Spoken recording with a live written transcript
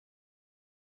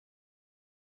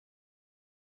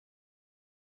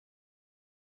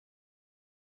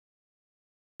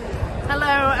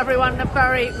Hello everyone, a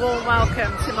very warm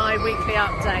welcome to my weekly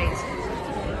update.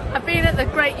 I've been at the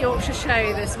Great Yorkshire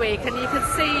Show this week and you can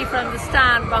see from the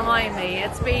stand behind me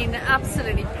it's been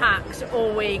absolutely packed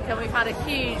all week and we've had a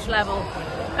huge level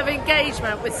of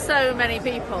engagement with so many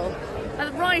people.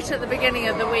 And right at the beginning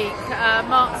of the week,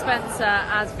 Mark Spencer,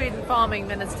 as Food and Farming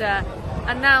Minister,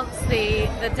 announced the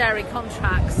dairy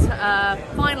contracts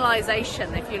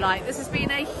finalisation, if you like. This has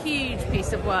been a huge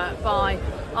piece of work by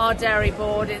our dairy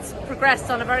board. It's progressed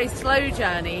on a very slow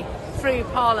journey through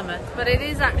Parliament, but it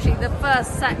is actually the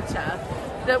first sector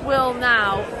that will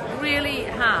now really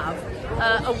have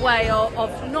a way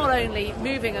of not only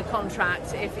moving a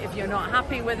contract if you're not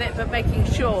happy with it, but making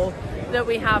sure that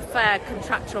we have fair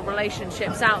contractual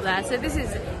relationships out there. So this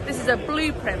is a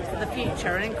blueprint for the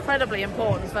future and incredibly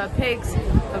important for pigs,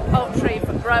 for poultry,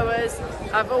 for growers.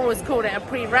 I've always called it a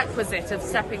prerequisite of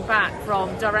stepping back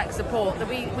from direct support, that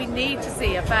we need to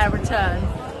see a fair return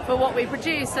for what we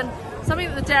produce. And something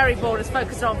that the Dairy Board has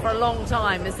focused on for a long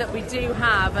time is that we do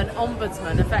have an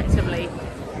ombudsman effectively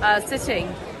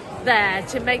sitting there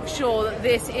to make sure that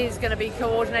this is going to be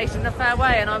coordinated in a fair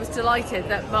way. And I was delighted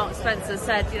that Mark Spencer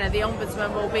said, you know, the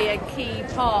Ombudsman will be a key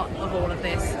part of all of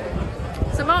this.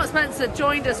 So Mark Spencer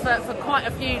joined us for quite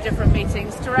a few different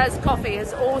meetings. Therese Coffey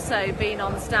has also been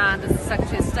on the stand as the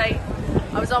Secretary of State.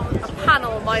 I was on a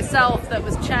panel myself that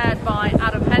was chaired by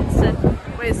Adam Henson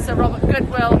with Sir Robert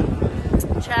Goodwill,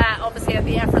 Chair obviously of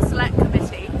the EFRA Select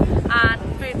Committee,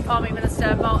 and Food and Farming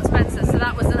Minister Mark Spencer. So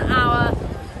that was an hour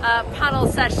panel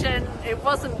session. It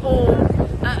wasn't all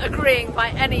agreeing by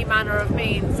any manner of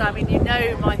means. I mean, you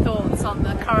know my thoughts on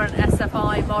the current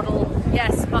SFI model.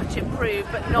 Yes, much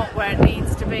improved, but not where it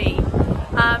needs to be.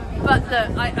 But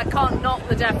look, I can't knock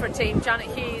the DEFRA team. Janet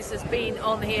Hughes has been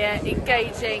on here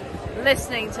engaging,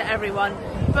 listening to everyone,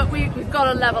 but we've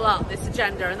got to level up this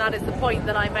agenda, and that is the point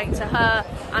that I make to her.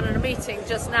 And in a meeting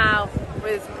just now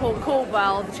with Paul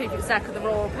Caldwell, the Chief Exec of the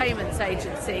Rural Payments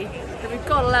Agency, that we've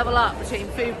got to level up between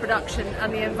food production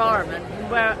and the environment.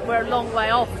 And we're a long way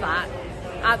off that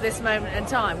at this moment in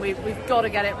time. We've got to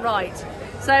get it right.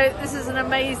 So this is an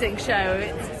amazing show.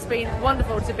 It's been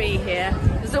wonderful to be here.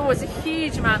 There's always a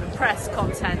huge amount of press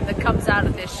content that comes out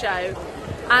of this show.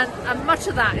 And much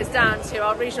of that is down to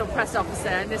our regional press officer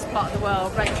in this part of the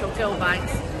world, Rachel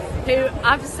Gilbanks, who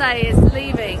I have to say is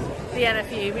leaving the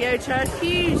NFU. We owe her a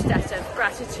huge debt of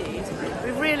gratitude.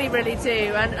 We really, really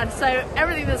do. And so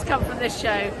everything that's come from this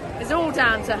show is all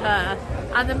down to her.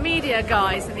 And the media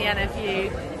guys in the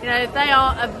NFU, you know, they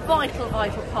are a vital,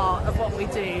 vital part of what we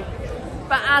do.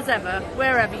 But as ever,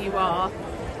 wherever you are,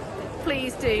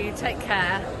 please do take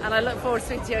care. And I look forward to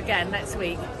speaking to you again next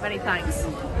week. Many thanks.